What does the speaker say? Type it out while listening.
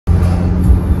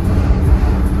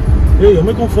Yo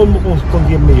me conformo con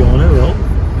 10 millones, bro.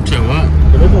 Che, what?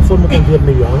 Yo me conformo con 10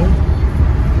 millones.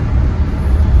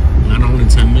 Not only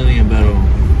 10 million, but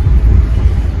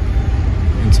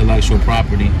intellectual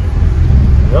property.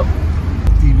 Yep.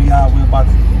 DVI, we're about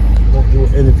to go do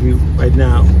an interview right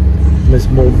now. Miss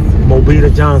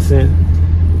Movita Johnson,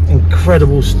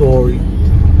 incredible story.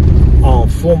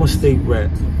 Former state rep,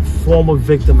 former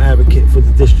victim advocate for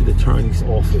the district attorney's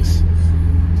office,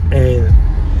 and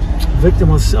victim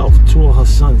herself. 2 of her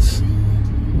sons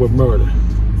were murdered,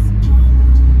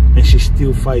 and she's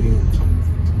still fighting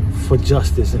for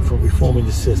justice and for reforming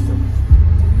the system,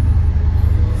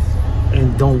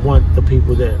 and don't want the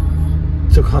people that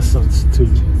took her sons to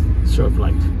serve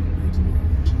life.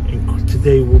 And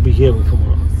today we'll be hearing from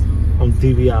her on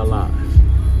DVI Live.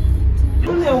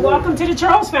 Welcome to the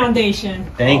Charles Foundation.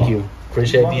 Thank you.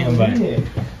 Appreciate the invite.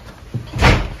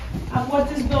 I bought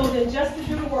this building just to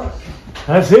do the work.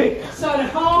 That's it. So the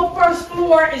whole first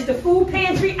floor is the food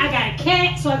pantry. I got a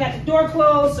cat, so I got the door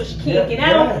closed so she can't get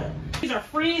out. Yeah. These are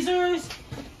freezers,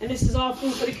 and this is all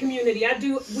food for the community. I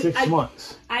do 6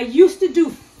 months. I used to do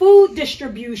food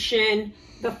distribution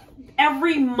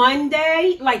every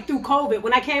Monday, like through COVID.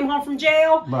 When I came home from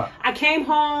jail, Right. I came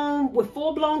home with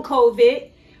full-blown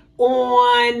COVID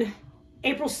on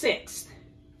April 6th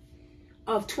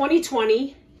of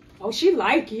 2020. Oh, she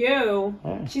like you.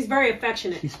 Yeah. She's very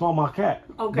affectionate. She smelled my cat.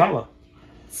 Okay. Bella.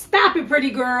 Stop it, pretty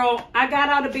girl. I got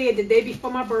out of bed the day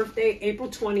before my birthday, April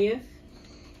 20th.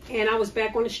 And I was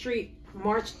back on the street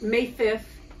May 5th.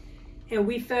 And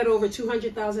we fed over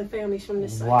 200,000 families from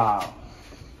this site. Wow.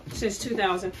 Since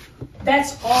 2000.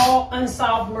 That's all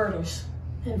unsolved murders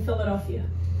in Philadelphia.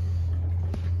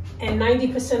 And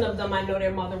 90% of them, I know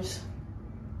their mothers.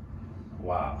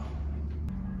 Wow.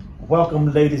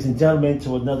 Welcome, ladies and gentlemen,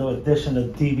 to another edition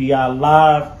of DVI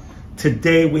Live.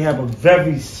 Today we have a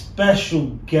very special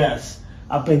guest.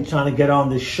 I've been trying to get on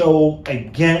this show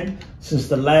again since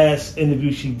the last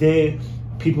interview she did.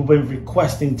 People have been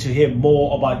requesting to hear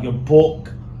more about your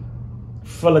book,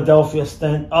 Philadelphia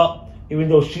Stand Up. Even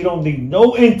though she don't need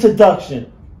no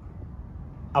introduction,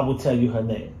 I will tell you her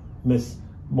name, Miss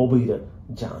Movita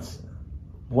Johnson.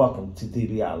 Welcome to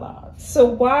DVI Live.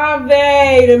 Suave,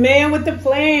 the man with the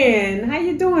plan. How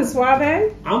you doing,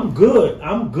 Suave? I'm good.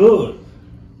 I'm good.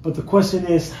 But the question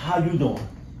is, how you doing?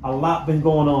 A lot been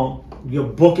going on. Your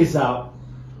book is out.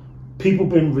 People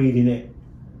been reading it.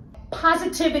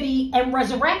 Positivity and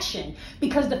resurrection,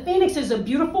 because the phoenix is a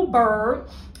beautiful bird.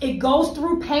 It goes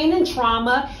through pain and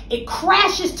trauma. It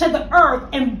crashes to the earth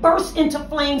and bursts into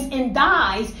flames and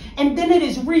dies, and then it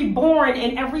is reborn,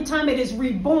 and every time it is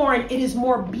reborn, it is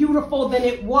more beautiful than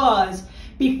it was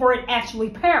before it actually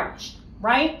perished,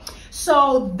 right?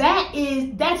 So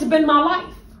that's been my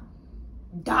life.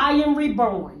 Die and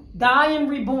reborn, die and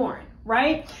reborn,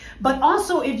 right? But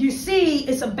also, if you see,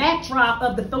 it's a backdrop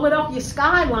of the Philadelphia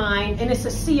skyline, and it's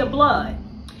a sea of blood.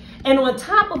 And on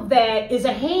top of that is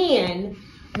a hand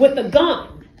with a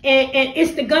gun. And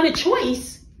it's the gun of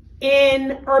choice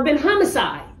in urban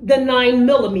homicide, the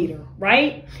 9mm,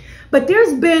 right? But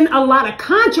there's been a lot of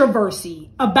controversy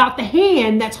about the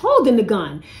hand that's holding the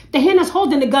gun. The hand that's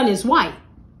holding the gun is white.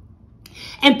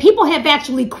 And people have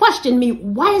actually questioned me,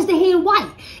 why is the hand white?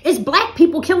 It's black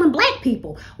people killing black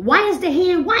people. Why is the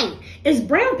hand white? It's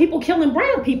brown people killing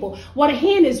brown people. Well, the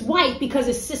hand is white because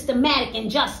it's systematic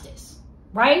injustice,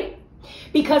 right?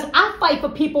 Because I fight for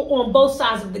people on both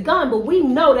sides of the gun, but we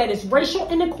know that it's racial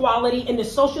inequality and the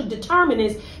social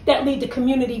determinants that lead to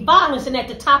community violence. And at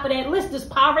the top of that list is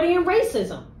poverty and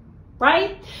racism,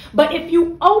 right? But if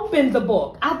you open the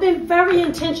book, I've been very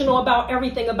intentional about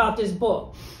everything about this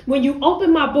book. When you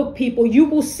open my book, people, you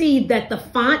will see that the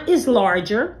font is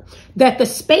larger, that the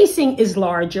spacing is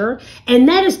larger, and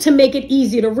that is to make it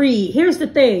easy to read. Here's the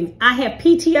thing. I have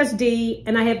PTSD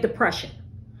and I have depression.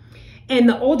 And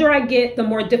the older I get, the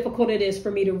more difficult it is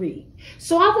for me to read.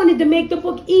 So I wanted to make the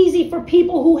book easy for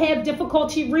people who have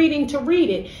difficulty reading to read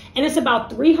it. And it's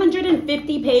about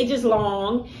 350 pages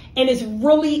long, and it's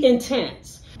really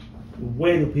intense.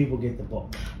 Where do people get the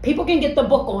book? People can get the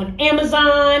book on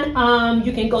Amazon.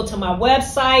 You can go to my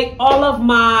website. All of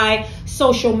my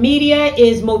social media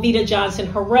is Movita Johnson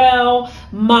Harrell.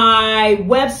 My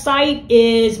website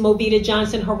is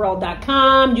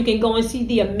MovitaJohnsonHarrell.com. You can go and see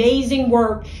the amazing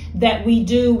work that we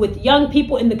do with young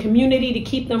people in the community to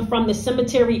keep them from the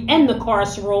cemetery and the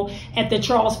carceral at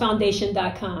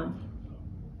thecharlesfoundation.com.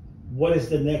 What is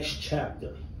the next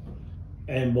chapter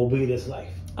in Movita's life?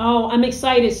 Oh, I'm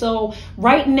excited. So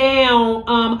right now,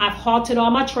 I've halted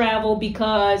all my travel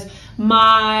because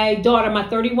My daughter, my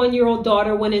 31-year-old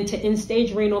daughter, went into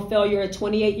end-stage renal failure at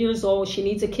 28 years old. She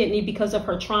needs a kidney because of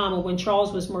her trauma when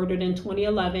Charles was murdered in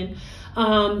 2011.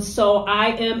 So I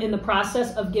am in the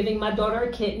process of giving my daughter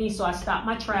a kidney, so I stopped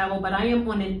my travel, but I am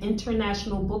on an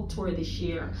international book tour this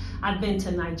year. I've been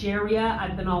to Nigeria.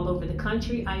 I've been all over the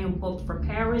country. I am booked for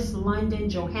Paris, London,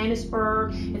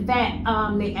 Johannesburg. In fact,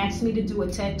 they asked me to do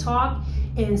a TED Talk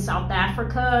in South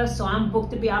Africa, so I'm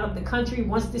booked to be out of the country.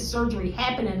 Once this surgery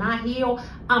happened and I heal,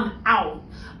 I'm out.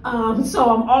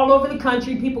 So I'm all over the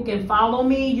country. People can follow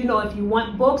me. You know, if you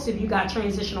want books, if you got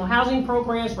transitional housing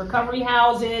programs, recovery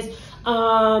houses,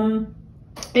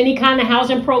 any kind of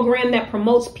housing program that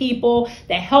promotes people,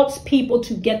 that helps people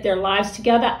to get their lives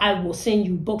together, I will send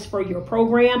you books for your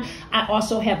program. I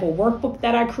also have a workbook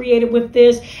that I created with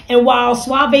this. And while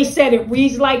Suave said it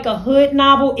reads like a hood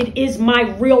novel, it is my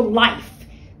real life.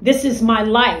 This is my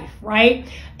life, right?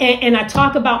 And I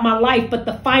talk about my life, but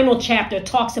the final chapter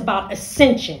talks about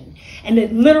ascension. And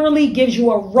it literally gives you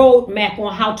a roadmap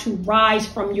on how to rise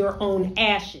from your own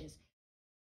ashes.